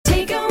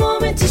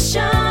moment to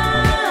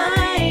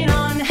shine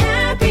on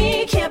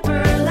Happy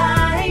Camper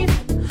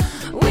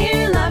Live.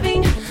 We're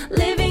loving,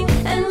 living,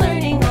 and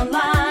learning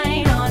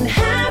online on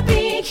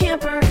Happy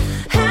Camper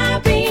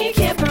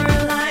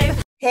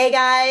Live. Hey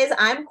guys,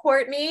 I'm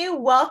Courtney.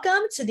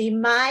 Welcome to the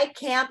My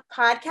Camp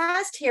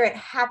podcast here at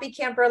Happy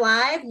Camper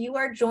Live. You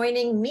are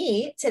joining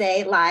me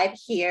today live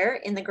here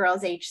in the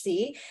Girls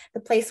HC, the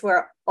place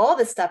where all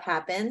this stuff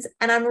happens.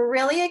 And I'm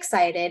really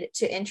excited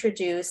to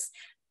introduce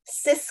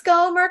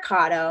Cisco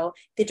Mercado,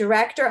 the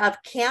director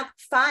of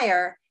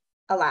Campfire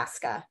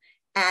Alaska.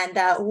 And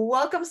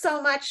welcome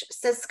so much,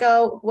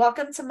 Cisco.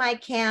 Welcome to my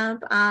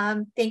camp.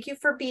 Thank you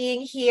for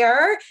being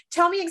here.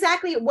 Tell me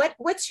exactly what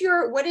is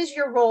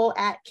your role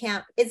at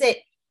camp? Is it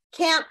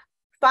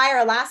Campfire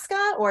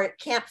Alaska or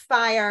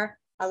Campfire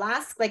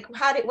Alaska? Like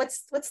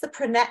what's the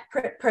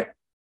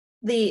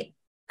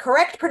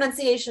correct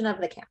pronunciation of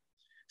the camp?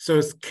 So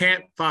it's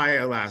Campfire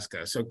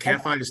Alaska. So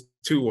Campfire is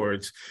two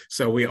words.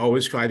 So we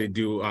always try to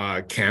do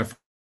Campfire.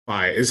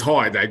 It's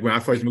hard. Like when I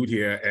first moved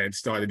here and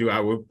started to do,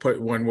 I would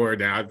put one word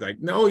down. I was like,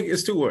 no,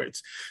 it's two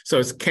words. So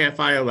it's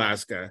Campfire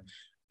Alaska.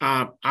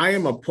 I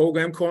am a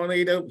program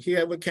coordinator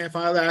here with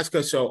Campfire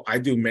Alaska. So I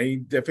do many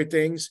different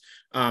things.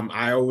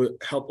 I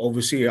help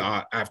oversee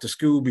our after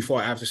school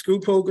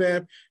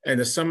program. And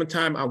the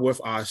summertime, I'm with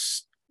our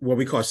what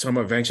we call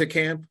Summer Adventure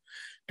Camp.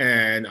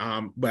 And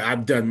but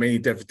I've done many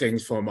different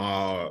things from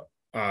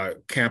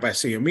camp at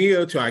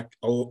CMEO to our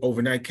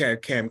overnight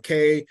Camp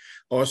K.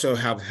 Also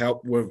have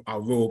help with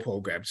our rural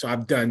program. So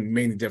I've done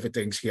many different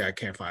things here at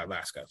Campfire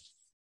Alaska.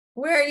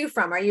 Where are you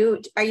from? Are you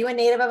a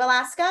native of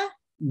Alaska?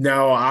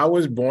 No, I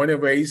was born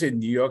and raised in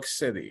New York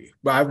City,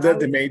 but I've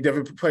lived in many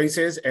different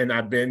places, and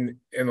I've been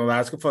in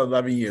Alaska for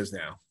 11 years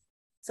now.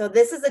 So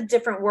this is a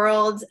different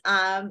world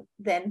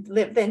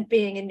than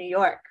being in New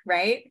York,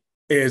 right?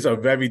 It is a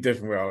very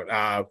different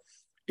world.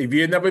 If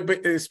you've never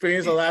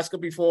experienced Alaska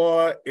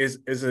before, it's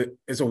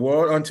a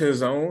world unto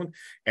its own,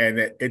 and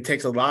it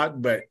takes a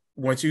lot. But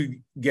once you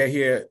get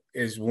here,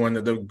 it's one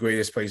of the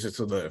greatest places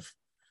to live.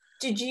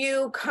 Did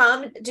you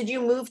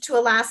move to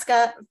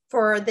Alaska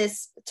for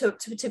this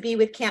to be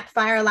with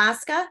Campfire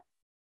Alaska?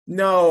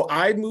 No,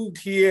 I moved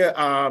here.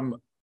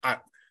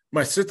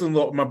 My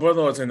sister-in-law, my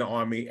brother-in-law's in the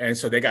Army, and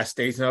so they got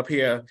stationed up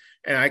here,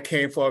 and I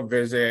came for a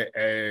visit.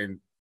 And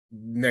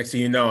next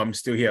thing you know, I'm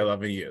still here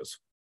 11 years.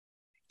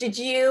 Did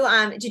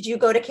you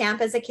go to camp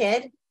as a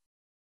kid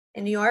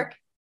in New York?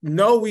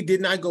 No, we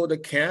did not go to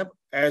camp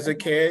as a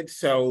kid.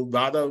 So a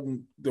lot of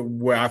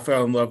where I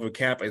fell in love with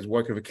camp is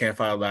working with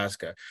Campfire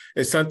Alaska.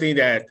 It's something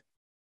that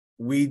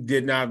we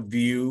did not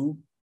view,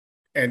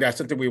 and that's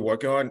something we're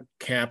working on.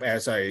 Camp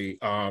as I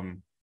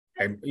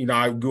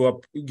grew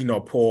up,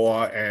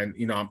 poor,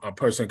 and I'm a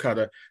person of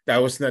color.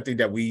 That was nothing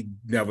that we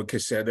never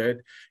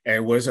considered, and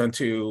it was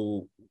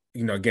until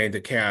getting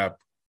to camp,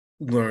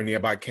 learning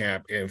about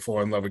camp and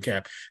falling in love with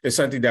camp. It's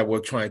something that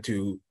we're trying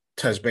to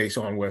touch base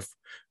on with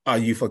our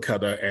youth of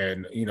color,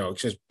 and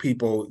just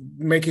people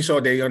making sure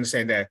they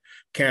understand that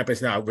camp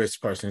is not a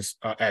rich person's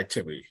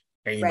activity.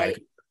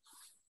 Right.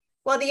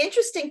 Well, the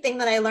interesting thing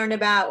that I learned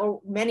about,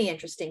 or many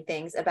interesting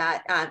things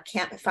about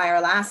Campfire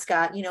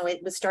Alaska,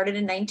 it was started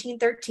in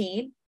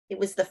 1913. It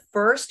was the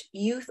first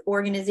youth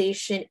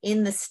organization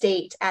in the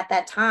state at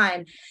that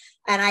time.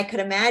 And I could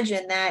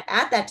imagine that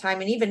at that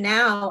time, and even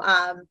now,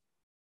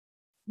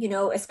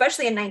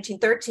 especially in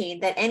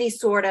 1913, that any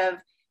sort of,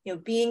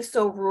 being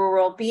so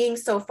rural, being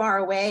so far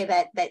away,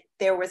 that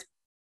there was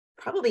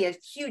probably a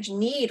huge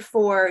need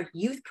for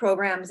youth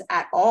programs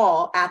at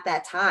all at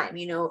that time.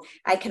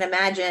 I can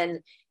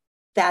imagine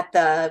that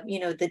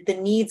the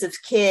needs of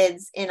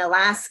kids in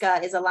Alaska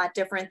is a lot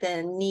different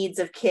than needs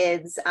of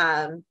kids,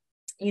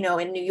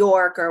 in New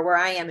York or where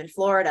I am in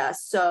Florida.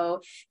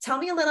 So tell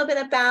me a little bit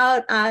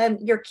about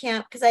your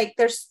camp,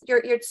 because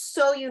you're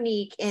so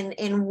unique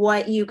in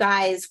what you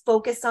guys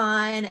focus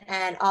on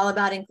and all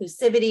about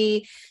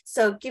inclusivity.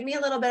 So give me a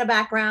little bit of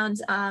background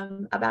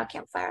about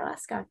Campfire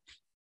Alaska.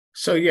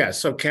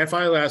 So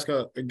Campfire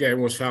Alaska,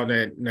 again, was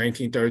founded in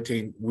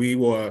 1913. We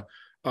were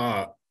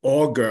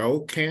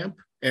all-girl camp,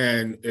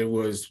 and it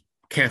was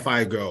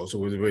Campfire Girls, it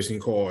was originally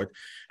called.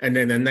 And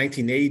then in the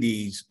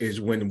 1980s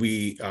is when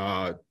we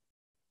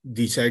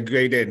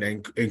desegregated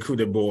and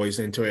included boys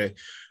into it.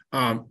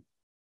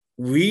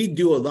 We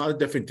do a lot of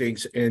different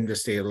things in the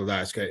state of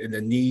Alaska, and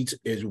the needs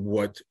is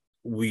what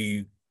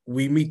we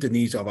meet the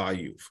needs of our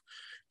youth.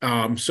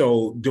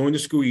 So during the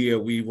school year,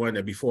 we run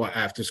a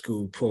before-after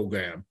school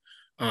program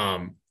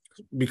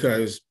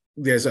because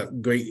there's a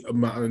great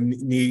amount of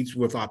needs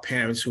with our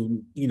parents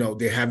who,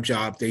 they have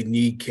jobs, they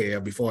need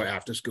care before and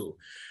after school.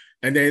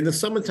 And then in the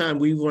summertime,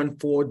 we run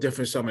 4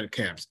 different summer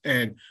camps,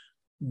 and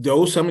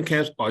those summer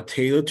camps are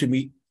tailored to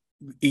meet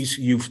each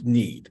youth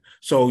need.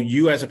 So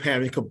you as a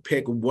parent can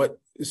pick what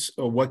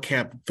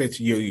camp fits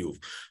your youth.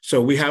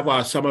 So we have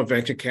our summer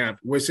adventure camp,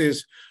 which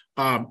is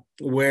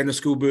we're in the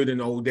school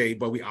building all day,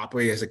 but we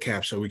operate as a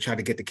camp. So we try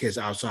to get the kids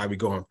outside. We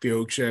go on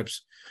field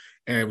trips.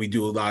 and we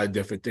do a lot of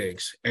different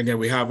things. And then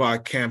we have our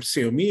Camp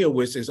Silmia,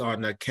 which is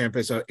on the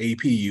campus of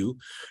APU,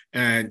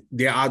 and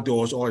they're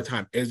outdoors all the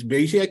time. It's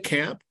basically a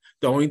camp.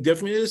 The only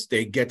difference is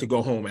they get to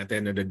go home at the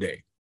end of the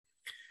day.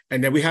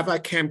 And then we have our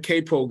Camp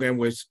K program,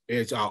 which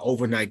is our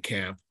overnight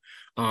camp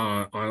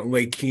on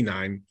Lake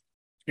Kenai,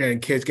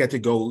 and kids get to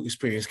go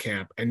experience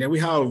camp. And then we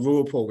have a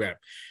rural program.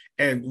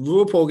 And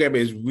rural program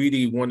is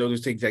really one of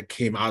those things that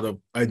came out of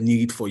a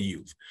need for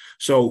youth.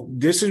 So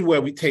this is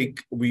where we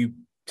take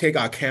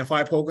our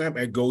campfire program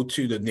and go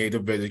to the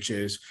native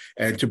villages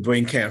and to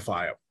bring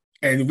campfire.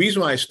 And the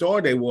reason why I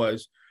started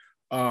was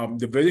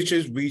the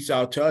villagers reached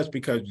out to us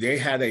because they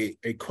had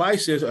a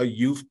crisis of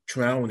youth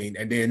drowning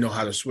and they didn't know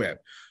how to swim.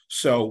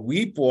 So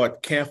we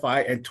brought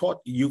campfire and taught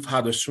youth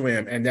how to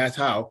swim, and that's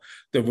how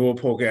the rural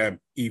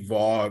program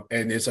evolved.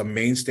 And it's a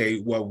mainstay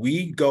where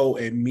we go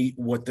and meet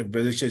what the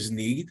villagers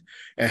need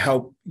and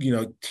help,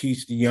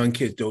 teach the young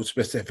kids those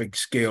specific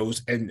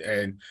skills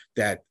and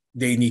that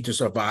they need to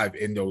survive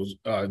in those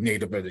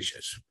native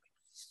villages.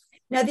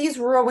 Now, these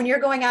rural, when you're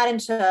going out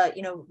into,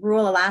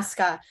 rural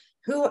Alaska,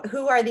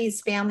 who are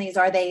these families?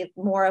 Are they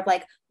more of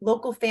like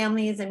local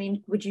families? I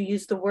mean, would you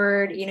use the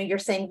word, you're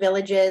saying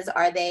villages?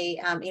 Are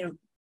they,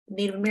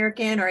 Native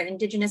American or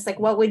indigenous? Like,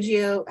 how would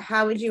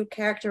you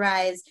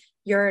characterize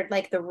your,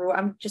 like the rural,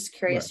 I'm just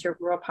curious, right, your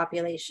rural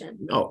population?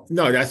 No,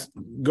 that's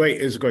great.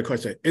 It's a great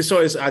question. It's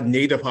a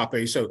native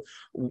population.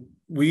 So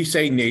we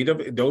say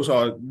native, those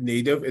are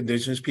native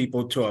indigenous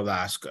people to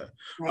Alaska.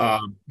 Right.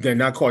 They're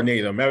not called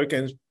Native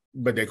Americans,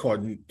 but they're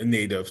called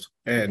natives.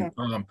 And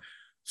okay.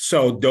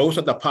 So those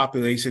are the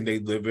population they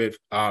live with.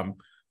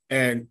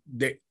 And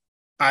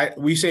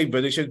we say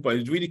villages, but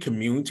it's really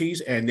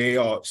communities, and they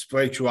are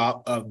spread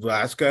throughout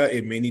Alaska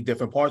in many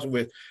different parts of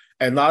it.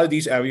 And a lot of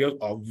these areas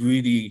are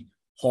really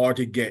hard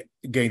to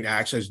gain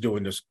access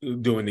during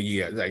the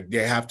year. Like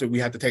we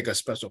have to take a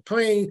special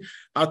plane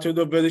out to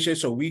the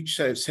villages. So we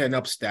send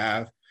up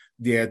staff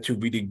there to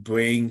really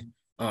bring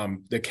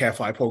the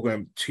campfire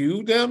program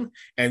to them.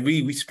 And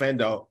we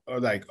spend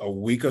like a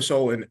week or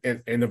so in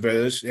the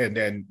village, and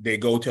then they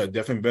go to a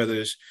different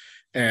village.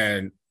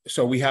 And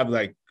so we have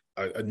like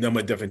a number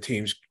of different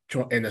teams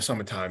in the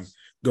summertime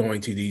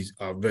going to these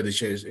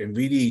villages and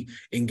really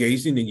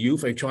engaging the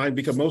youth and trying,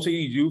 because most of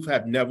these youth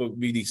have never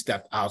really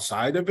stepped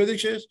outside the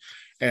villages.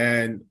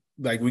 And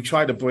like we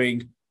try to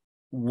bring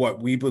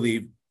what we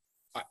believe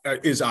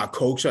is our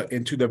culture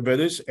into the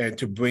village and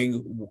to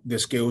bring the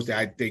skills that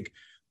I think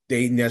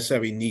they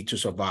necessarily need to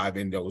survive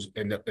in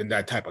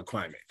that type of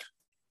climate.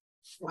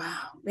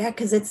 Wow. Yeah,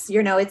 because it's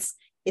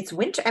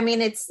winter. I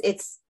mean,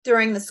 it's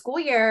during the school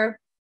year,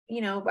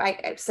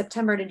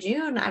 September to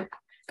June.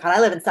 I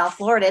live in South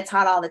Florida. It's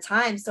hot all the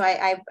time. So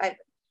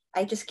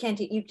I just can't,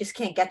 you just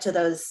can't get to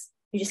those.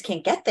 You just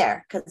can't get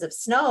there because of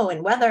snow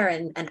and weather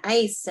and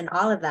ice and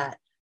all of that.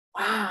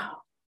 Wow.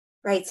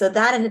 Right. So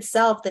that in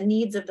itself, the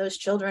needs of those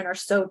children are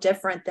so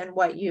different than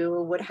what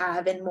you would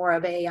have in more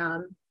of a,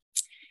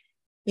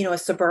 a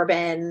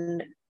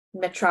suburban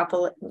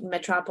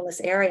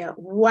metropolis area.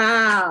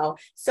 Wow.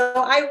 So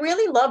I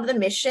really love the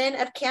mission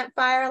of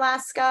Campfire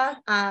Alaska.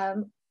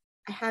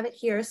 I have it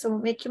here, so we'll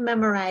make you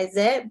memorize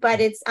it. But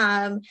it's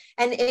and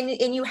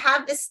you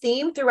have this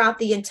theme throughout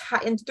the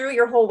entire and through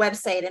your whole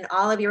website and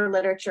all of your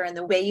literature and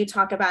the way you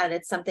talk about it.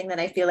 It's something that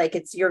I feel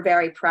like you're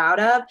very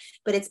proud of.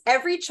 But it's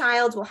every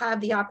child will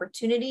have the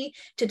opportunity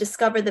to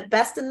discover the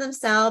best in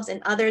themselves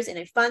and others in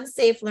a fun,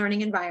 safe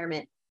learning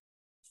environment.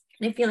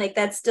 And I feel like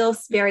that's still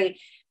very,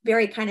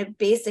 very kind of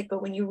basic.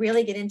 But when you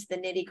really get into the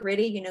nitty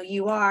gritty,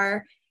 you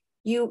are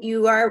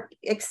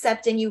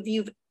accepting.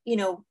 You've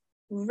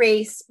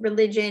race,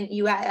 religion,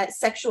 you add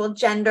sexual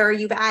gender,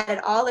 you've added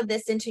all of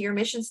this into your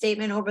mission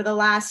statement over the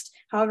last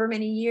however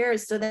many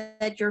years, so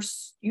that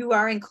you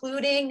are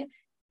including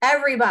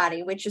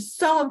everybody, which is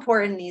so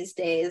important these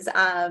days.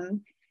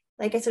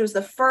 Like I said, it was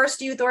the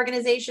first youth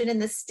organization in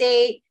the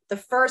state, the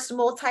first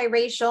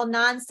multiracial,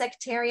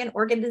 non-sectarian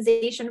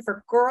organization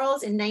for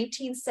girls in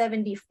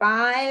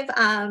 1975.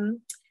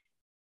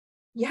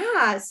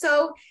 Yeah.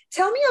 So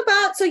tell me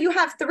about, so you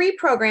have 3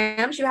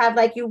 programs. You have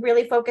you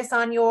really focus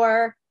on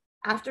your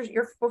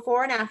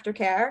before and after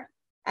care,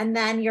 and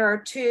then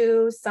your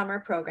 2 summer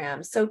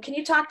programs. So can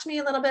you talk to me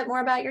a little bit more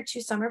about your 2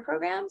 summer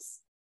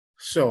programs?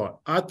 So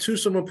our 2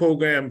 summer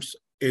programs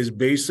is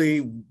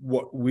basically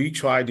what we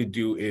try to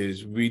do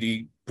is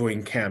really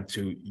bring camp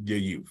to the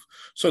youth.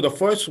 So the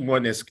first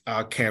one is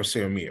Camp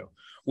Silmia,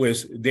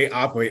 which they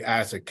operate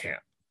as a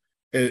camp.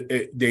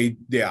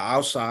 They're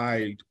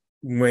outside,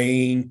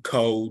 rain,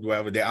 cold,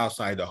 whatever, they're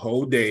outside the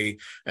whole day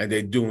and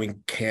they're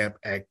doing camp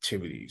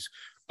activities.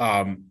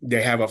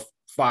 They have a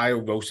fire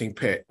roasting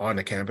pit on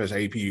the campus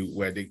APU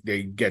where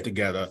they get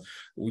together.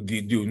 We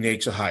do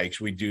nature hikes.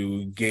 We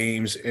do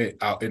games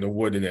out in the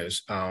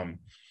wilderness.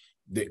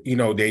 They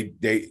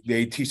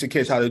teach the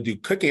kids how to do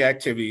cooking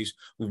activities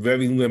with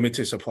very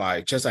limited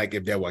supply, just like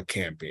if they were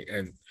camping.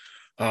 And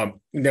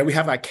then we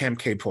have our Camp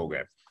K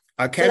program.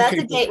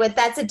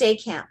 That's a day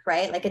camp,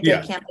 right? Like a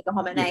day camp, like a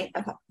home at night.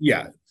 Okay.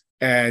 Yeah.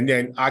 And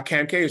then our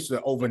Camp K is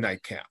the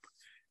overnight camp.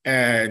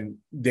 and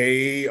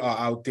they are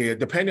out there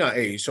depending on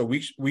age. So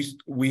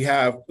we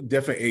have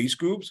different age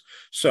groups.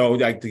 So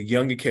like the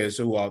younger kids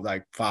who are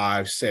like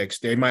 5, 6,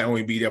 they might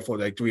only be there for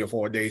like 3 or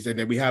 4 days, and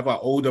then we have our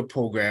older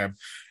program,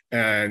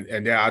 and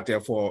they're out there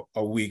for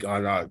a week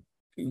on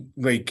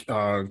Lake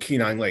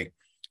Kenai Lake.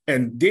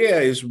 And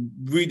there is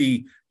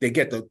really, they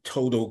get the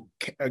total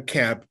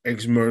camp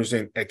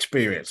immersion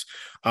experience.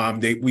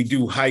 We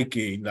do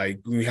hiking, like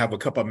we have a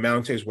couple of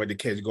mountains where the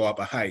kids go up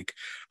a hike.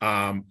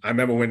 I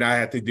remember when I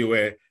had to do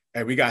it,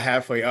 and we got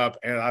halfway up,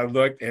 and I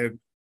looked, and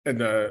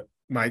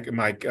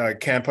my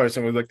camp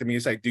person would look at me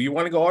and say, "Do you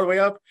want to go all the way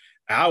up?"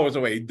 I was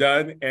already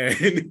done, but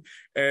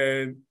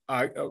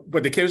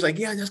the kid was like,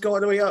 "Yeah, just go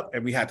all the way up,"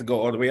 and we had to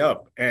go all the way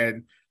up,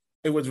 and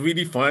it was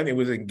really fun. It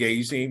was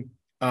engaging.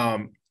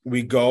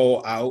 We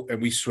go out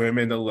and we swim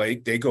in the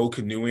lake. They go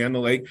canoeing on the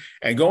lake,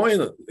 and going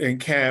in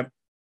camp,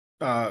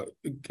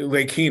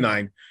 Lake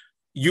Kenai,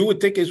 you would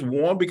think it's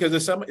warm because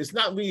of summer. It's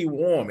not really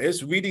warm.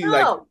 It's really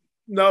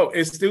no,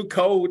 it's still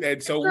cold.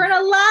 And so we're in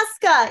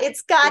Alaska.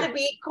 It's got to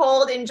be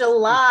cold in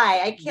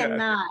July. I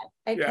cannot.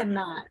 I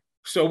cannot.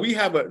 So we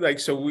have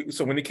so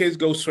when the kids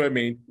go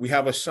swimming, we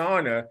have a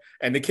sauna,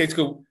 and the kids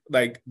go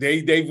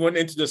they run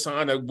into the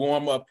sauna,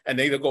 warm up, and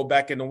they go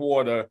back in the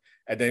water.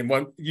 And then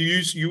when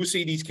you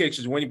see these kids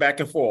just running back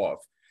and forth,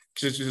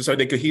 just so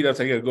they could heat up,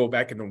 so they could go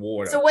back in the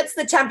water. So what's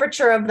the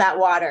temperature of that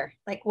water?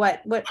 Like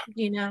what do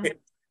you know?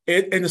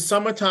 It in the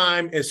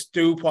summertime, it's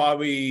still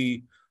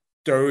probably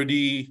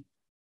 30,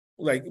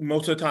 like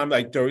most of the time,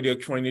 like 30 or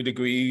 20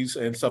 degrees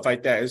and stuff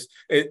like that.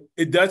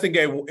 It doesn't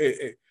get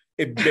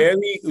it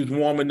barely is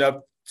warm enough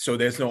so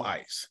there's no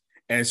ice.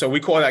 And so we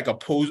call it like a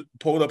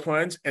polar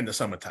plunge in the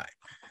summertime.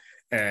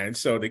 And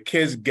so the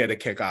kids get a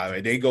kick out of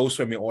it. They go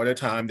swimming all the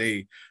time.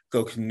 They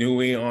go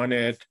canoeing on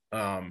it.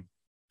 And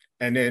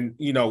then,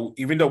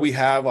 even though we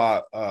have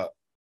our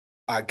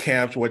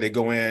camps where they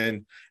go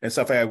in and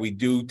stuff like that, we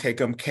do take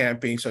them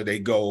camping. So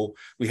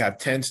we have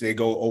tents. They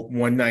go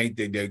one night,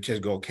 they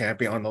just go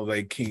camping on the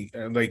Lake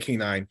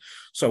Kenai.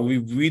 So we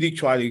really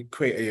try to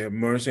create an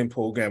immersion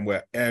program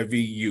where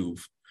every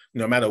youth,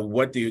 no matter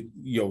what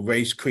your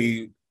race,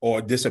 creed,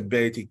 or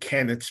disability,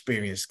 can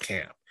experience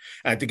camp.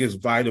 And I think it's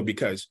vital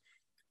because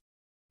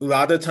a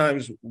lot of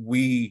times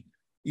I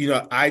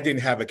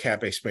didn't have a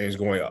camp experience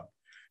growing up.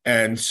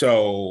 And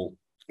so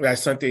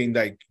that's something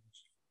like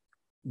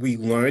we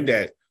learned,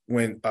 that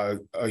when a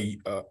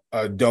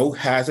adult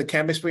has a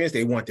camp experience,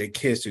 they want their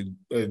kids to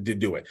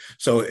do it.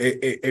 So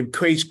it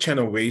creates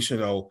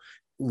generational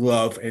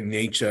love in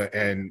nature,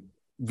 and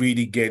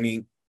really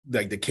getting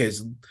like the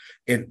kids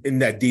in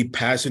that deep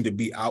passion to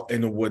be out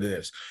in the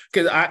wilderness.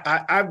 Because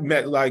I've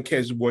met a lot of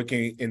kids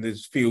working in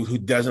this field who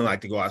doesn't like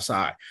to go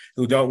outside,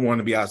 who don't want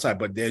to be outside,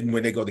 but then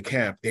when they go to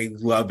camp, they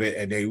love it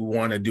and they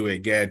want to do it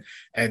again.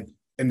 And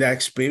that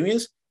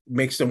experience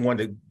makes them want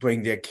to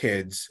bring their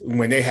kids,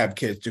 when they have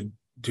kids,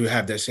 to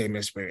have that same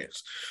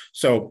experience.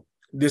 So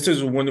this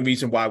is one of the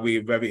reasons why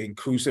we're a very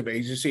inclusive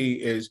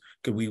agency, is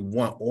because we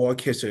want all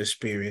kids to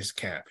experience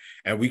camp.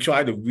 And we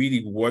try to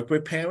really work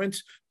with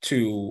parents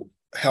to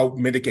help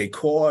mitigate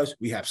costs.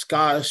 We have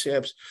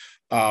scholarships.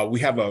 We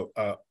have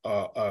a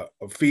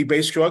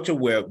fee-based structure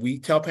where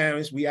we ask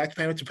parents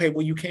to pay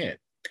what you can.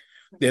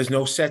 There's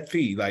no set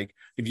fee. Like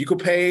if you could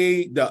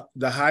pay the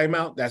high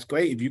amount, that's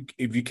great.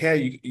 If you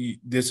can,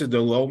 this is the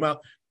low amount.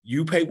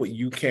 You pay what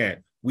you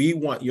can. We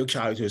want your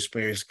child to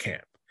experience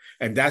camp.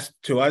 And that's,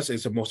 to us,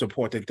 is the most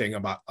important thing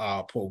about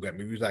our program.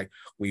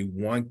 We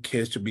want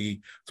kids to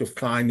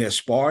find their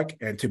spark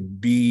and to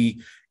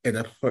be in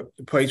a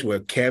place where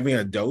caring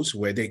adults,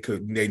 where they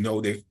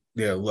know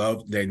they're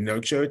loved, they're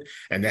nurtured,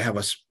 and they have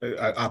an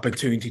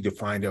opportunity to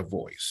find their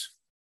voice.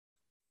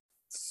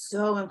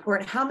 So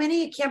important. How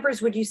many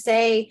campers would you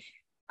say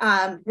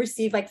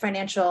receive like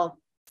financial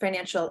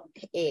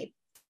aid?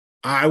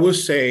 I would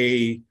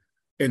say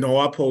in all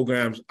our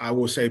programs, I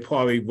will say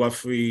probably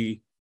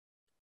roughly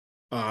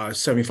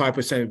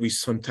 75% receive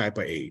some type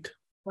of aid.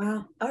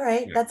 Wow. All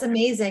right. Yeah. That's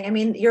amazing. I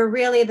mean,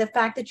 the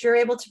fact that you're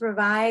able to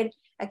provide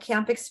a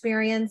camp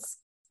experience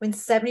when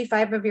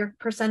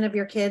 75% of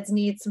your kids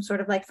need some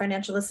sort of like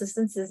financial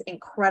assistance is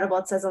incredible.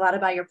 It says a lot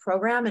about your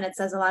program, and it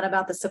says a lot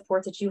about the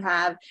support that you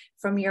have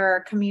from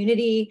your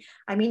community.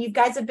 I mean, you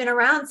guys have been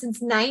around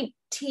since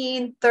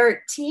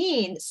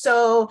 1913.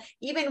 So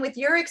even with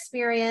your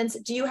experience,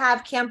 do you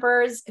have current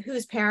campers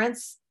whose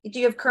parents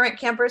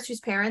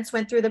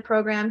went through the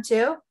program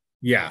too?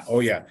 Yeah. Oh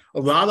yeah. A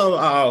lot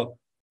of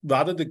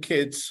the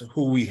kids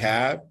who we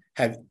have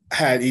had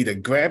either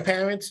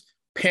grandparents,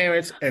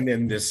 parents, and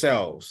then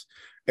themselves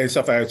and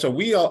stuff like that. So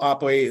we all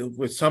operate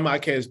with some of our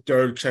kids,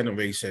 third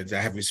generations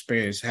that have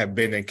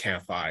been in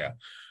Campfire.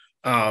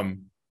 A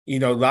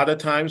lot of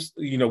times,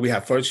 we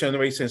have first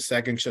generation,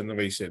 second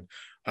generation.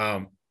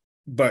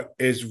 But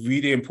it's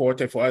really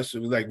important for us,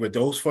 like with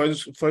those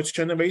first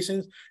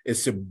generations,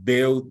 is to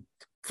build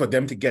for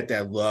them to get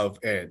that love,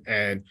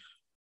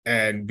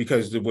 and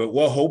because what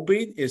we're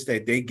hoping is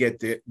that they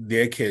get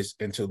their kids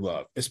into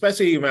love,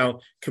 especially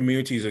around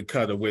communities of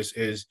color, which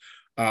is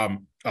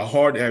a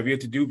hard area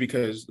to do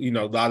because, a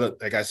lot of,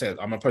 like I said,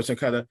 I'm a person of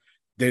color,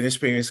 didn't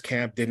experience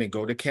camp, didn't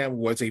go to camp,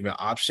 wasn't even an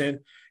option.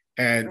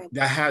 And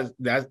Right.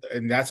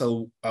 that's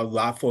a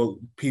lot for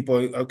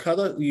people of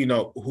color,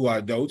 who are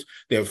adults.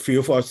 They're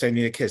fearful of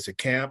sending their kids to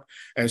camp.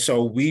 And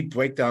so we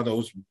break down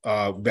those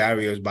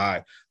barriers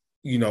by,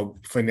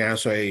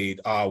 financial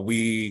aid.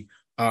 We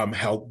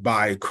help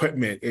buy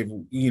equipment if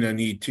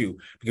need to.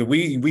 Because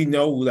we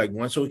know, like,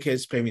 once those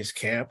kids experience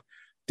camp,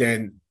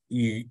 then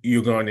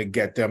you're going to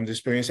get them to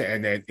experience it,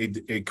 and then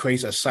it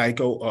creates a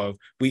cycle of,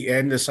 we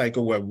end the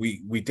cycle where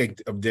we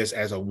think of this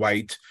as a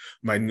white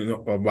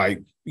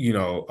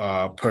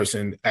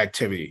person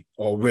activity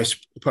or risk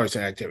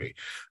person activity.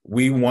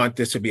 We want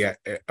this to be an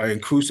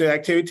inclusive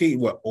activity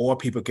where all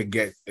people could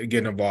get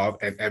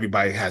involved and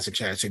everybody has a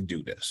chance to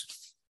do this.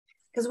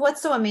 Because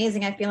what's so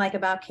amazing, I feel like,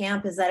 about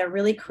camp is that it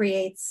really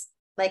creates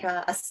like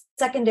a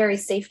secondary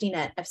safety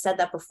net. I've said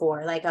that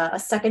before, like a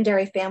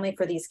secondary family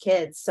for these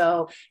kids.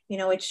 So,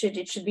 it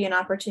should be an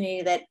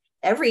opportunity that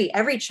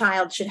every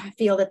child should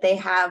feel that they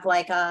have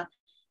like a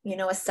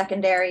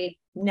secondary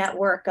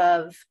network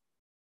of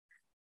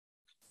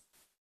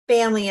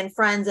family and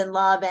friends and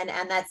love and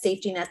that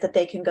safety net that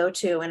they can go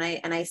to. And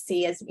I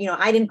see, as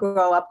I didn't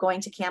grow up going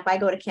to camp. I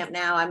go to camp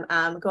now.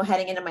 I'm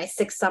heading into my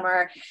 6th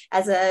summer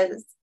as a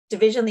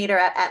division leader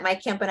at my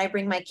camp, and I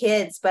bring my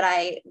kids. But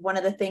one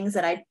of the things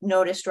that I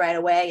noticed right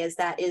away is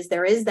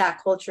there is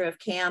that culture of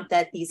camp,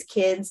 that these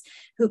kids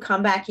who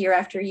come back year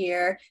after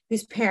year,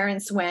 whose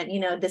parents went,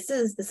 this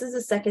is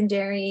a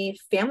secondary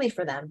family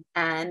for them.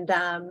 And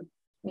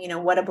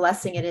what a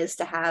blessing it is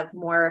to have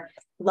more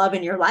love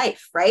in your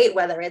life, right?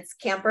 Whether it's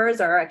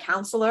campers or a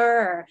counselor,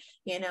 or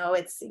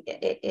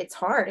it's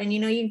hard, and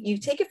you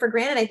take it for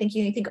granted. I think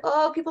you think,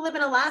 oh, people live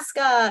in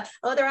Alaska,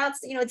 oh, they're out,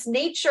 it's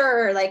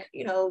nature, like,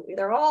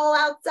 they're all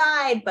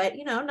outside, but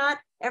not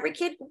every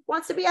kid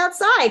wants to be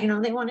outside.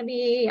 They want to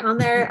be on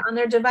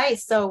their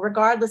device. So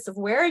regardless of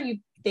where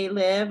they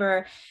live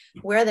or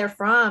where they're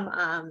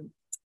from,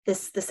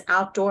 this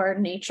outdoor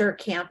nature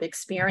camp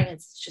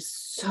experience is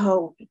just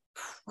so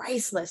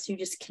priceless.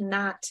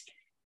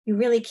 You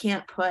really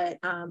can't put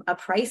a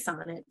price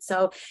on it.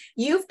 So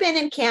you've been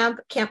in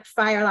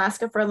Campfire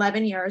Alaska for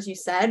 11 years, you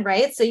said,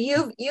 right? So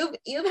you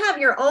have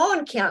your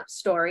own camp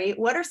story.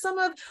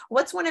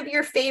 What's one of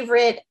your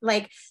favorite,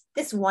 like,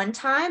 this one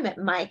time at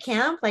my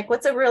camp, like,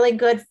 what's a really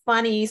good,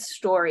 funny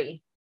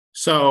story?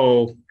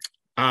 So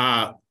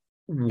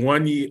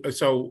one year,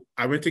 so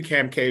I went to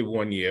Camp Cave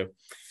one year,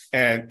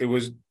 and it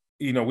was,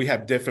 we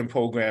have different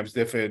programs,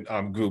 different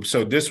groups.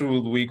 So this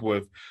week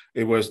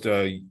it was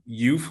the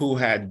youth who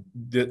had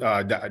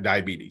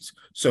diabetes.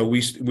 So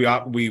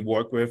we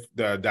work with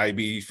the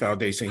Diabetes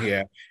Foundation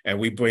here, and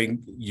we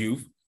bring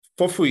youth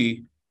for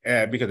free,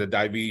 because the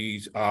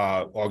diabetes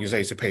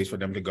organization pays for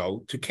them to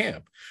go to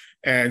camp.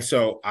 And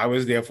so I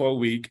was there for a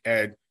week,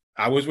 and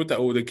I was with the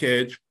older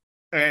kids.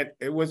 And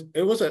it was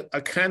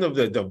a kind of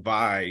the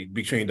divide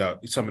between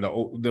some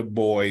of the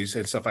boys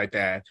and stuff like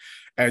that.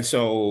 And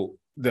so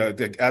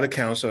the other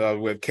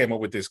counselor came up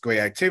with this great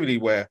activity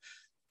where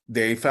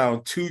they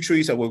found 2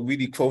 trees that were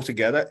really close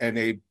together, and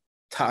they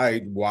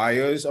tied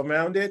wires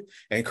around it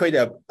and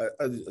created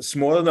a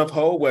small enough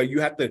hole where you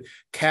have to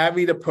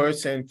carry the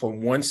person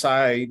from one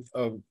side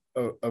of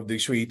the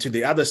tree to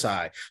the other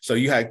side. So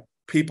you had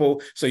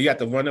people, so you have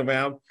to run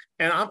around,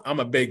 and I'm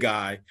a big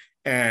guy.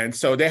 And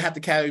so they had to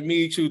carry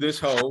me to this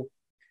hole,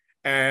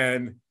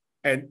 and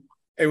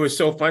it was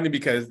so funny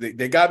because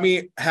they got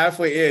me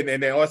halfway in,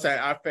 and they all said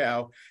I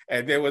fell,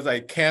 and there was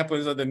like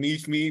campers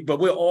underneath me, but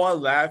we're all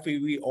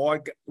laughing, we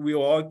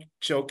all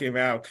joking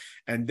around,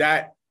 and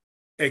that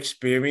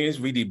experience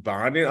really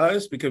bonded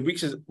us because we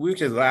were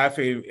just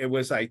laughing. It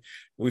was like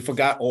we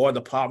forgot all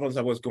the problems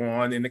that was going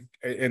on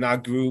in our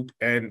group,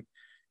 and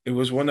it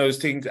was one of those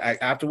things.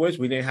 Afterwards,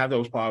 we didn't have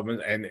those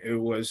problems, and it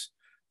was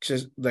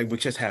just like we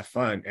just have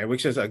fun, and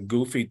which is a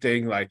goofy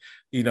thing, like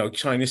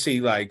trying to see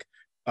like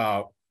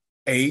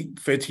 8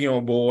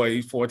 15-year-old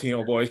boys,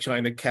 14-year-old boys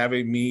trying to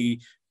carry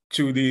me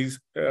to these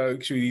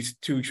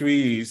 2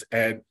 trees,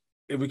 and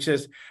it was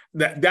just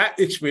that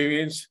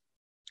experience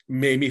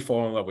made me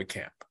fall in love with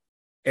camp,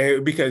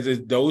 and because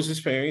it's those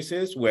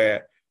experiences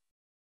where,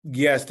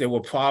 yes, there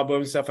were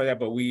problems, stuff like that,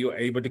 but we were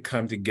able to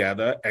come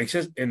together, and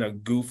just in a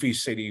goofy,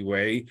 silly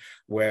way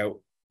where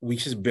we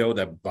just build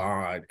a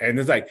bond. And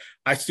it's like,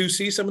 I still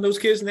see some of those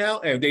kids now,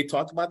 and they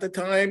talk about the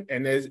time,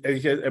 and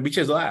we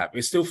just laugh.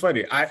 It's still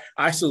funny.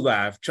 I still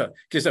laugh.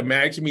 Just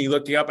imagine me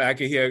looking up, and I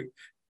can hear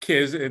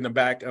kids in the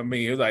back of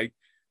me, like,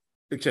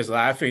 just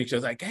laughing,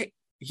 just like, hey,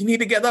 you need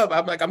to get up.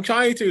 I'm like, I'm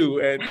trying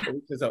to. And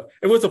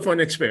it was a fun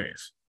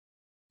experience.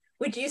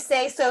 Would you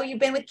say, so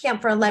you've been with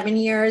camp for 11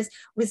 years.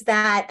 Was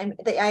that,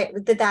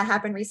 did that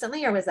happen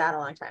recently, or was that a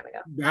long time ago?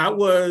 That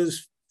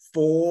was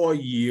 4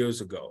 years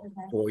ago.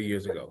 Okay. 4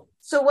 years ago.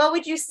 So what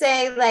would you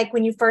say, like,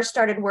 when you first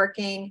started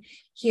working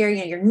here,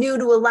 you're new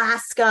to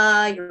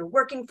Alaska, you're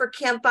working for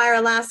Campfire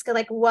Alaska,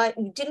 like,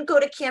 you didn't go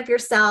to camp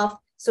yourself.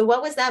 So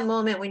what was that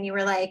moment when you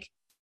were like,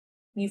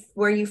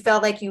 where you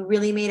felt like you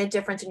really made a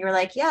difference and you're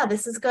like, yeah,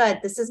 this is good.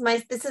 This is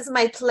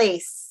my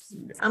place.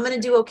 I'm going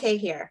to do okay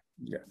here.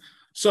 Yeah.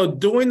 So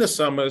during the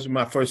summers,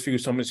 my first few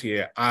summers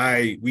here,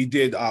 we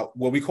did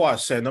what we call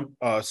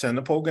our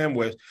center program,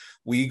 where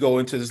we go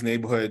into this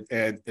neighborhood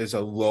and it's a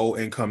low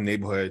income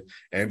neighborhood,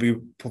 and we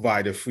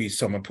provide a free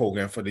summer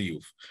program for the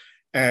youth.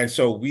 And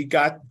so we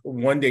got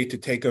one day to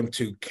take them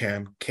to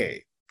Camp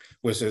K,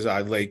 which is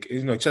our lake,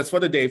 just for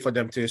the day for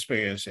them to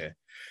experience it.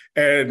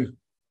 And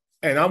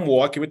I'm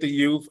walking with the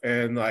youth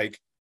and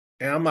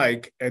I'm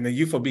like, and the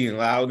youth are being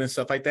loud and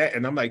stuff like that.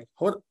 And I'm like,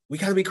 hold on, we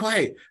gotta be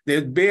quiet.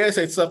 There's bears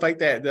and stuff like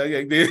that.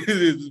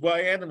 There's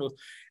wild animals.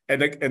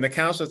 And the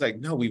counselor's like,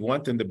 no, we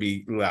want them to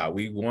be loud.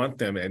 We want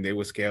them. And they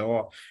were scared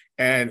off.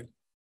 And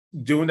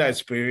during that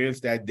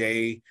experience that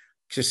day,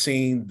 just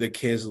seeing the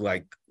kids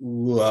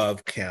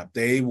love camp.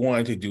 They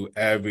wanted to do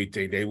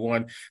everything. They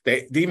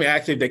even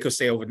asked if they could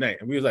stay overnight.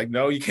 And we were like,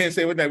 no, you can't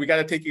stay overnight. We got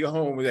to take you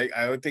home. We're like,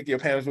 I don't think your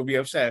parents will be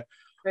upset.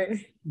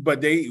 Right.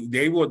 But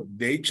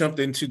they jumped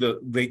into the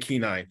Lake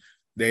Kenai.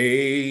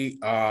 They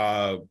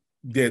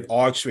did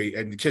archery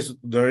and just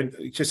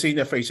seeing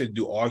their faces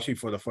do archery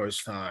for the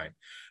first time.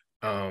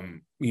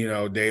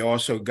 They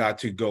also got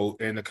to go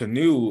in a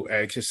canoe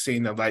and just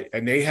seeing them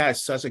and they had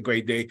such a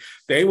great day.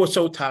 They were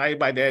so tired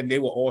by then, they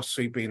were all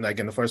sleeping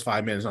in the first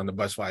 5 minutes on the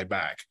bus ride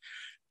back.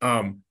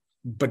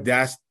 But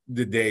that's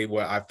the day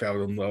where I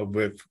fell in love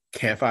with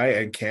campfire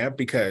and camp,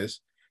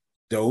 because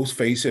those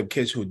faces of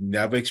kids who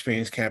never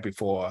experienced camp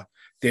before,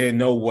 they didn't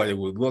know what it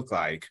would look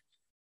like,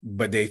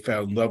 but they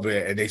fell in love with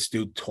it and they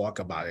still talk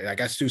about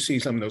it. I still see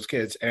some of those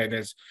kids, and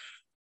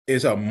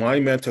it's a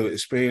monumental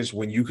experience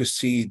when you could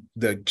see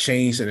the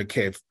change in a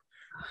kid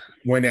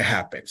when it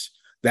happens.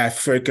 That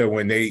flicker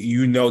when that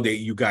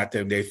you got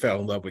them, they fell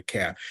in love with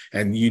camp,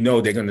 and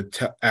they're going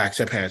to ask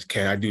their parents,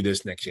 can I do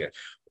this next year?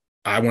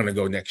 I want to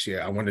go next year.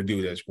 I want to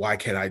do this. Why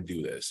can't I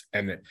do this?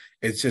 And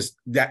it's just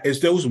that it's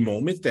those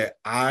moments that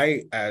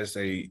I, as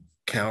a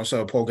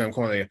counselor, program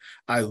coordinator,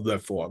 I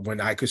live for,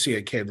 when I could see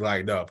a kid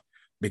light up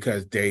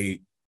because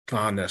they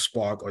found a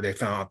spark or they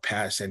found a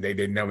passion they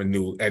never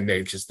knew, and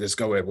they just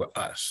discovered it with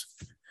us.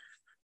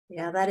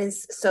 Yeah, that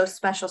is so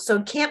special.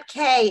 So Camp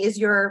K is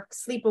your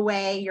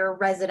sleepaway, your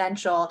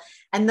residential,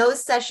 and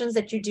those sessions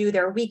that you do,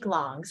 they're week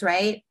longs,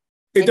 right?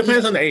 It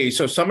depends on the age.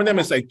 So some of them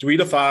is 3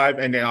 to 5,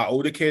 and then our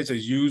older kids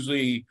is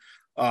usually,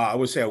 I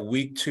would say, a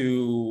week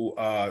to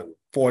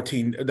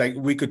 14,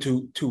 week or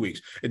 2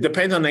 weeks. It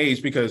depends on the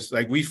age, because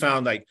we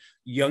found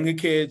younger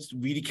kids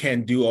really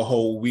can't do a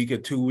whole week or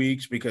 2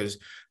 weeks because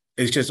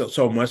it's just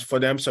so much for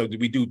them. So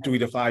we do 3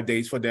 to 5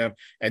 days for them.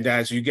 And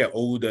as you get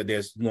older,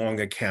 there's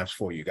longer camps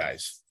for you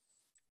guys.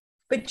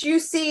 But you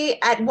see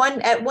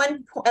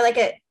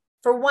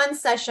for one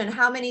session,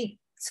 how many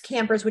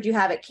campers would you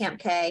have at Camp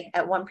K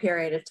at one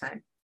period of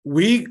time?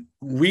 We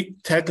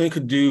technically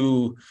could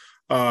do,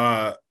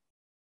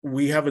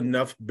 we have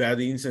enough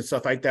beddings and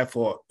stuff like that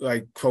for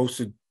close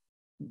to,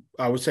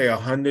 I would say,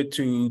 100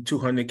 to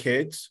 200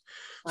 kids.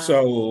 Wow.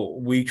 So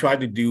we try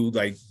to do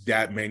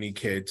that many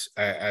kids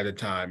at a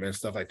time and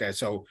stuff like that.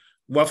 So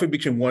roughly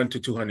between 100 to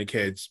 200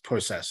 kids per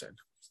session.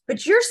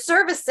 But you're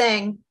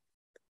servicing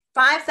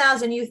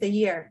 5,000 youth a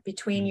year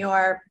between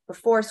your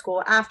before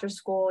school, after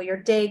school, your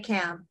day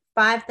camp,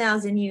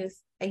 5,000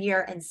 youth a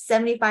year, and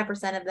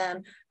 75% of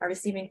them are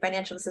receiving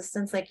financial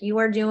assistance. You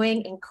are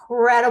doing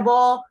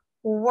incredible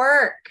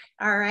work.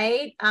 All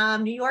right.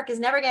 New York is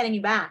never getting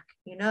you back.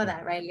 You know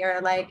that, right?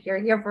 You're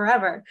here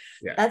forever.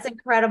 Yeah. That's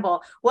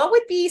incredible. What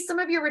would be some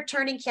of your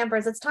returning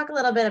campers? Let's talk a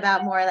little bit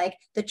about more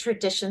the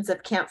traditions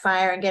of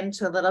campfire and get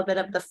into a little bit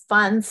of the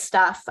fun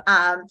stuff.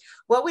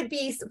 What would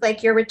be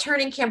your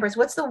returning campers?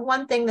 What's the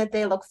one thing that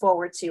they look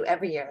forward to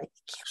every year?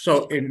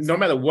 So no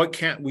matter what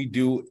camp we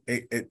do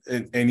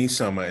in any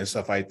summer and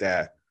stuff like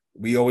that,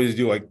 we always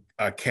do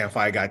a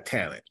Campfire Got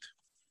Talent.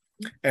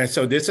 And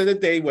so this is the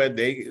day where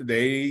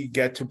they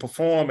get to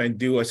perform and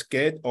do a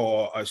skit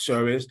or a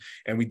service,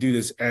 and we do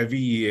this every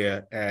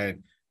year,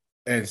 and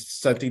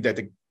something that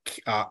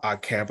our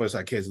campers,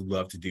 our kids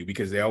love to do,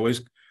 because they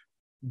always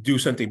do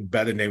something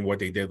better than what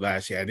they did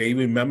last year. They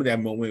remember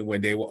that moment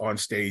when they were on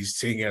stage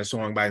singing a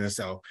song by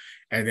themselves,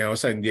 and then all of a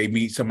sudden they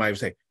meet somebody and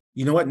say,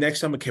 you know what, next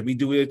summer, can we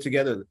do it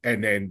together?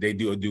 And then they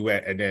do a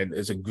duet, and then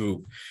it's a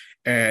group.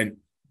 And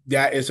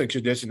that is a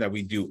tradition that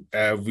we do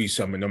every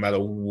summer. No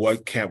matter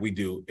what camp we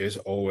do, is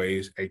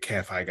always a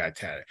Campfire Got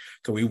Talent.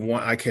 So we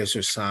want our kids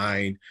to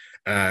sign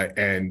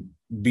and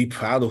be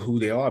proud of who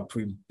they are,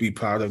 be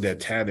proud of their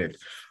talent.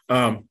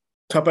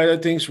 Couple other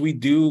things we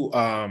do,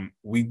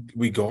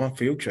 we go on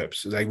field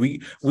trips.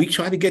 We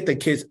try to get the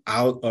kids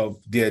out of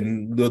their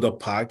little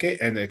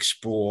pocket and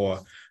explore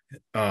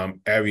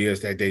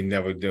areas that they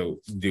never do.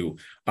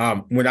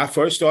 When I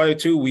first started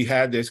too, we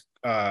had this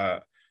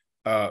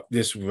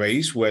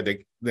race where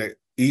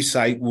each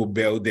site will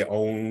build their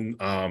own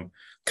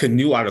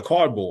canoe out of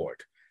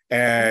cardboard,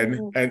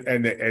 and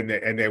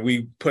then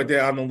we put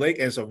that on the lake,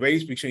 and it's a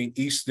race between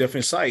each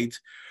different site.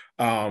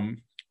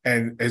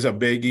 and it's a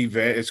big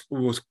event. It's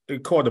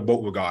called the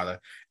Boat Regatta,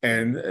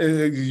 and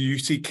you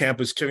see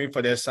campers cheering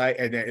for their site,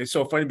 and it's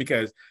so funny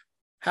because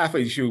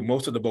halfway through,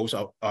 most of the boats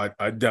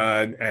are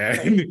done,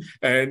 and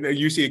and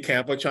you see a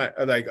camper trying,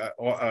 like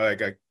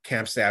a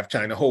camp staff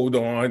trying to hold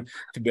on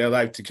to their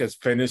life to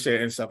just finish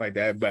it and stuff like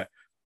that. But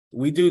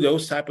we do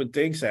those type of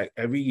things that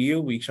every year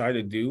we try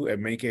to do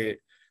and make it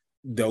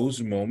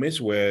those moments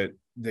where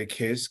the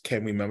kids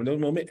can remember those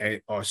moments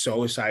and are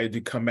so excited to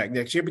come back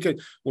next year.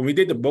 Because when we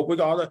did the book with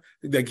all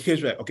the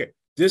kids were like, okay,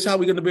 this is how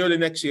we're going to build it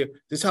next year.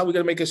 This is how we're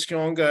going to make it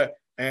stronger.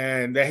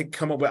 And they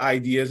come up with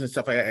ideas and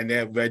stuff like that, and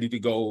they're ready to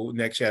go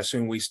next year as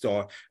soon as we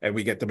start and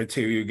we get the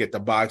material, get the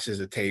boxes,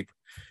 the tape.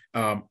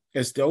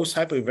 It's those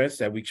type of events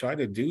that we try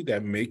to do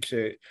that makes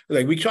it,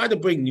 like, we try to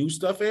bring new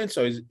stuff in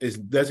so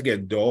it doesn't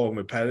get dull and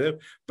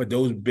repetitive, but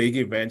those big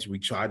events we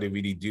try to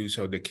really do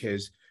so the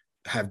kids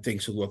have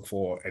things to look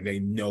for and they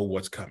know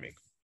what's coming.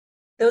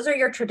 Those are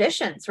your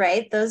traditions,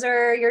 right? Those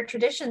are your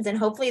traditions. And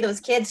hopefully those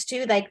kids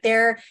too, like,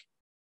 they're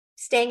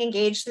staying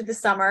engaged through the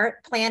summer,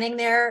 planning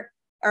their,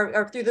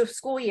 or through the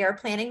school year,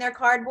 planning their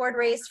cardboard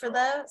race for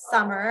the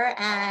summer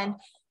and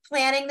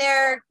planning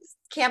their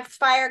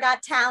Campfire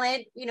Got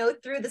Talent,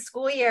 through the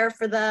school year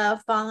for the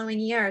following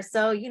year.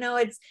 So,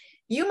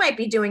 you might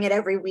be doing it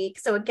every week,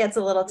 so it gets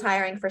a little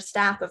tiring for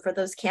staff, but for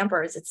those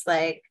campers, it's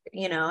like,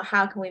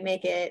 how can we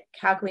make it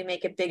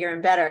bigger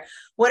and better?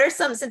 What are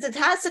some, since it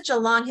has such a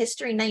long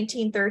history,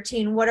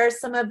 1913, what are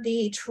some of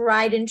the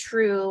tried and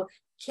true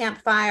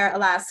Campfire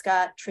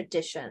Alaska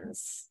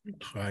traditions?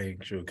 Tried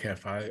and true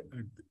Campfire.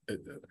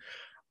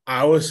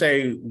 I would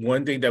say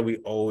one thing that we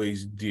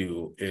always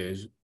do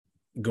is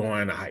go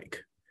on a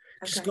hike.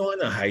 Okay. Just go on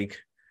a hike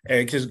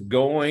and just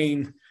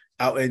going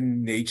out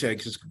in nature,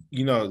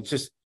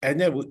 and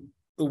then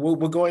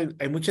we're going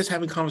and we're just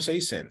having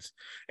conversations.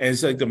 And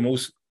it's like the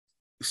most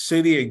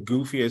silly and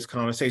goofiest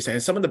conversation.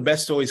 And some of the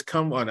best stories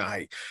come on a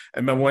hike. I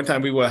remember one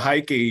time we were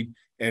hiking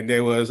and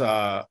there was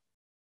a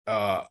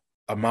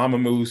mama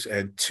moose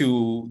and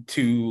two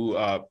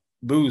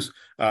moose,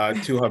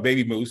 to her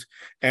baby moose.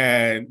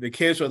 And the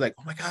kids were like,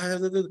 oh my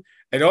God.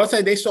 And all of a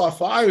sudden they started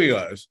following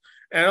us.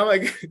 And I'm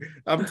like,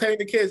 I'm telling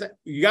the kids,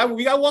 we got to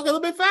walk a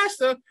little bit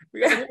faster.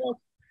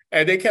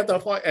 And they kept on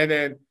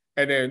following.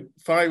 And then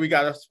finally we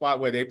got a spot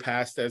where they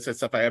passed us and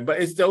stuff like that.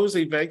 But it's those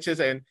adventures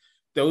and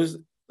those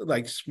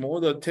like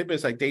smaller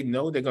tidbits, like they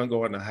know they're going to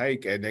go on a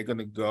hike and they're going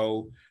to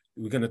go,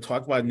 we're going to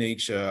talk about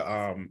nature.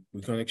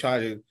 We're going to try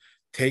to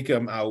take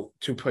them out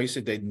to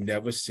places they've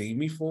never seen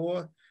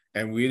before.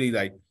 And really,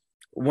 like,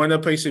 one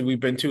of the places we've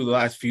been to the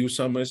last few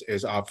summers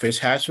is our fish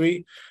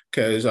hatchery,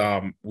 because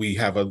we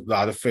have a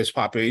lot of fish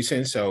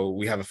population. So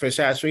we have a fish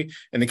hatchery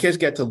and the kids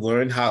get to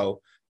learn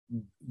how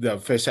the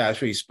fish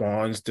hatchery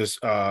spawns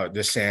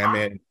the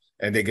salmon,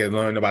 and they get to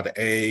learn about the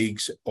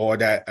eggs or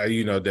that,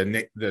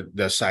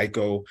 the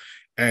cycle.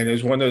 And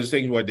it's one of those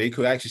things where they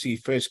could actually see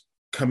fish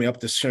coming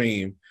up the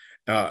stream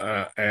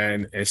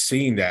and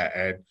seeing that.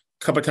 And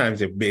a couple of times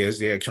the bears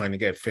there trying to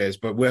get fish,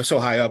 but we're so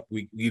high up,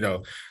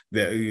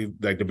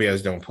 the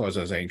bears don't cause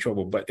us any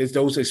trouble. But it's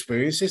those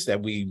experiences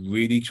that we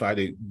really try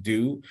to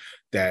do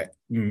that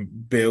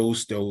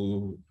builds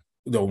those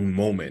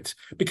moments.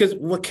 Because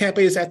what camp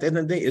is at the end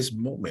of the day is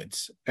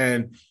moments.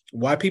 And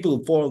why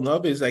people fall in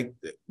love is like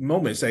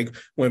moments. Like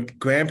when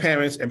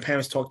grandparents and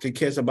parents talk to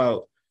kids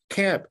about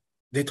camp,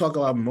 they talk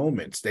about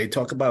moments. They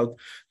talk about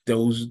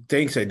those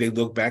things that they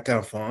look back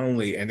on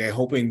fondly, and they're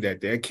hoping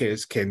that their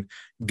kids can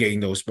gain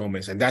those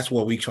moments. And that's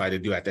what we try to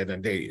do at the end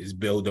of the day, is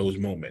build those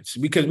moments.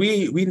 Because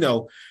we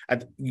know,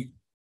 if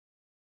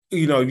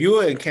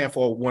you're in camp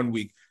for 1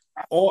 week,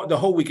 or the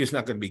whole week is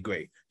not going to be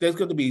great. There's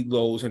going to be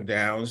lows and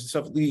downs and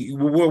stuff.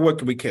 We're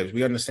working with kids.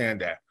 We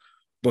understand that.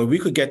 But we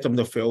could get them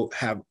to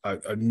have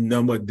a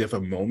number of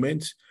different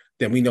moments,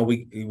 then we know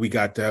we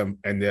got them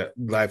and they're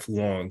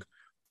lifelong,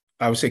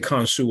 I would say,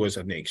 connoisseurs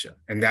of nature.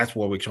 And that's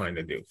what we're trying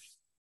to do.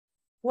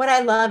 What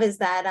I love is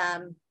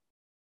that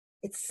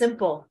it's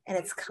simple and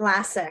it's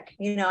classic.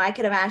 I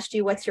could have asked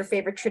you what's your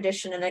favorite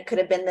tradition, and it could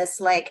have been this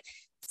like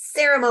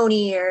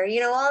ceremony or,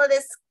 all of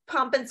this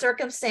pomp and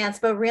circumstance.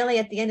 But really,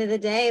 at the end of the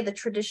day, the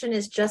tradition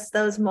is just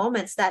those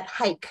moments, that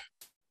hike,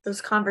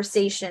 those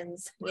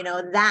conversations.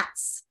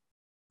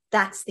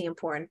 That's the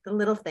important, the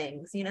little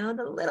things, the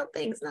little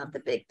things, not the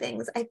big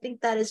things. I think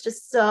that is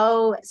just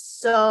so,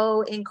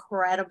 so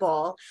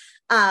incredible.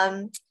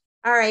 All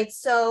right.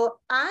 So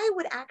I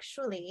would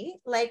actually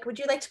would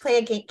you like to play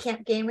a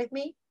camp game with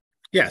me?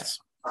 Yes.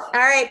 All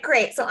right,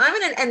 great. So I'm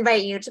going to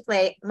invite you to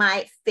play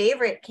my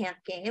favorite camp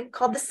game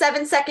called the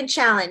 7-second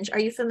challenge. Are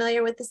you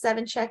familiar with the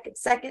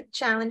 7-second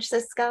challenge,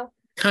 Cisco?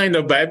 Kind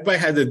of, but everybody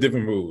has a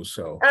different rules.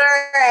 So. All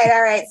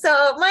right.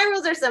 So my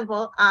rules are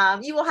simple.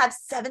 You will have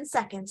 7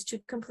 seconds to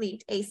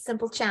complete a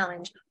simple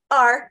challenge.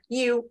 Are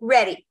you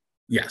ready?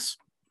 Yes.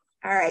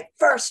 All right.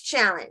 First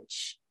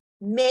challenge.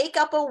 Make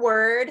up a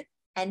word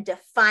and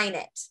define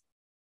it.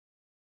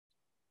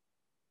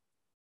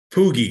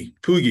 Poogie.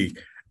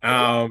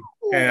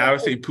 And I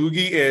would say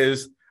poogie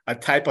is a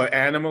type of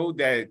animal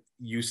that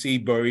you see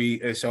bury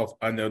itself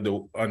under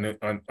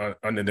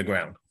the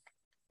ground.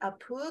 A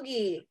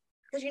poogie.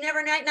 Because you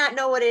never might not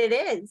know what it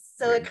is.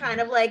 So it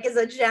kind of like is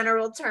a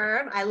general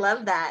term. I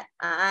love that.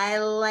 I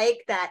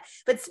like that.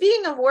 But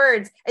speaking of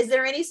words, is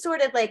there any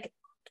sort of like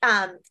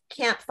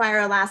Campfire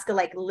Alaska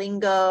like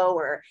lingo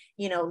or,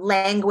 you know,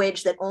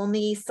 language that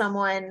only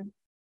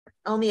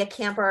a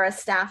camper or a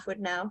staff would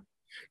know?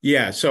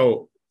 Yeah.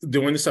 So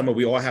during the summer,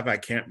 we all have our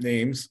camp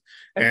names.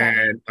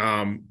 Okay.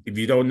 And if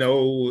you don't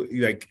know,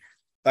 like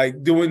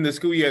during the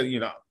school year, you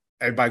know,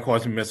 everybody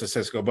calls me Mr.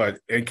 Cisco, but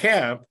in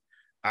camp,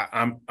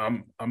 I'm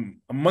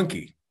a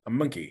monkey. I'm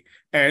monkey.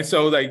 And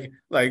so like,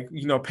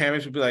 you know,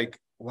 parents would be like,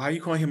 why are you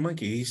calling him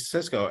monkey? He's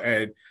Cisco.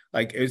 And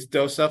like, it's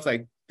those stuff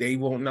like they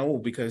won't know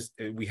because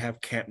we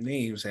have camp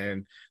names,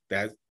 and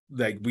that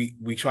like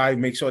we try to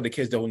make sure the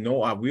kids don't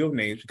know our real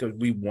names because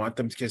we want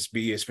them to just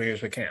be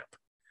experienced with camp.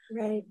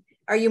 Right.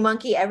 Are you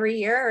monkey every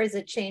year, or is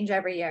it change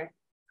every year?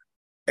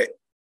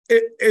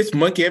 It's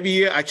monkey every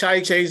year. I try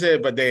to change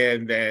it, but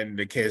then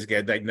the kids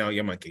get like, no,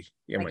 you're monkey.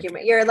 You're like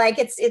monkey. You're like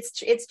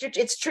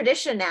it's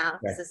tradition now.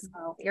 Yeah.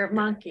 So you're a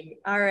monkey.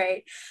 All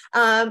right.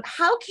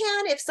 How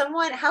can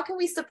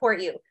we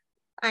support you?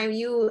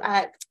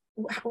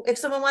 If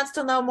someone wants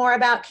to know more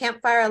about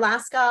Campfire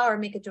Alaska or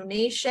make a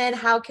donation,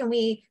 how can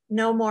we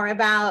know more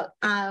about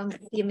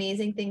the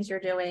amazing things you're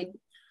doing?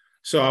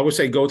 So I would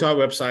say go to our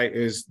website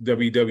is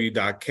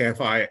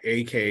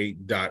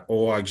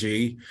www.campfireak.org.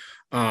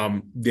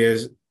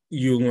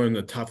 You learn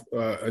a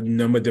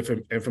number of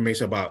different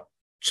information about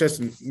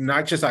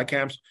not just our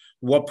camps,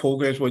 what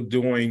programs we're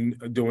doing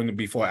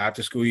before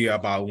after school year,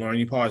 about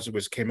learning parts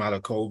which came out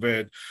of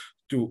COVID,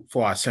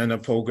 for our center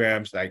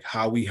programs, like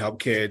how we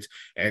help kids.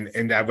 And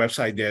in that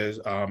website, there's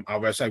our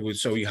website will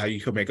show you how you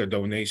can make a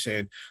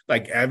donation.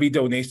 Like every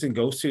donation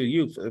goes to the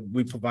youth.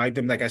 We provide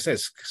them, like I said,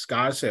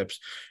 scholarships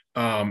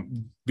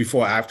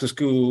before after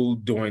school,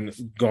 going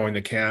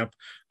to camp.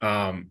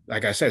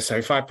 Like I said,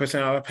 75%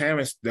 of our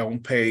parents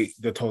don't pay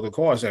the total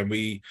cost, and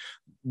we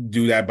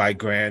do that by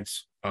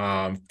grants,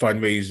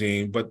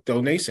 fundraising, but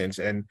donations.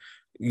 And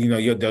you know,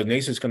 your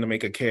donation is going to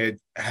make a kid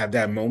have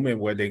that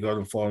moment where they go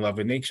and fall in love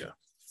with nature.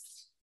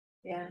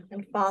 Yeah,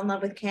 and fall in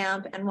love with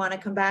camp and want to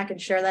come back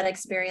and share that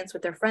experience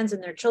with their friends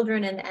and their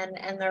children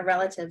and their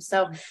relatives.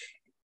 So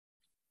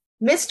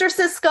Mr.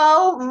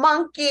 Cisco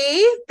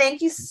Monkey,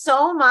 thank you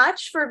so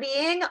much for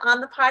being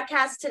on the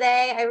podcast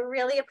today. I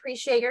really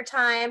appreciate your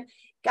time.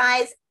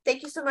 Guys,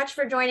 thank you so much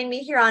for joining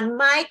me here on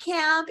My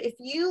Camp. If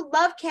you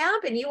love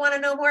camp and you want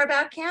to know more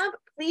about camp,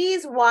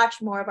 please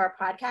watch more of our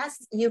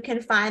podcasts. You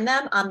can find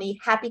them on the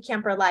Happy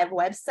Camper Live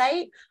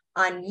website,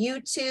 on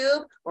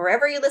YouTube,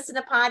 wherever you listen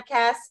to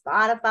podcasts,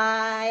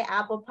 Spotify,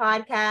 Apple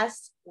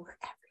Podcasts, we're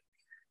everywhere.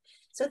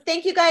 So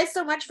thank you guys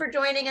so much for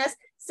joining us.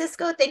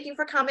 Cisco, thank you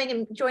for coming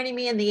and joining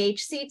me in the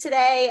HC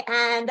today.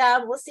 And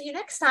we'll see you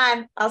next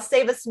time. I'll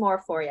save us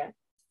more for you.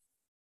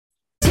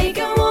 Take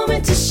a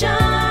moment to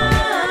shine.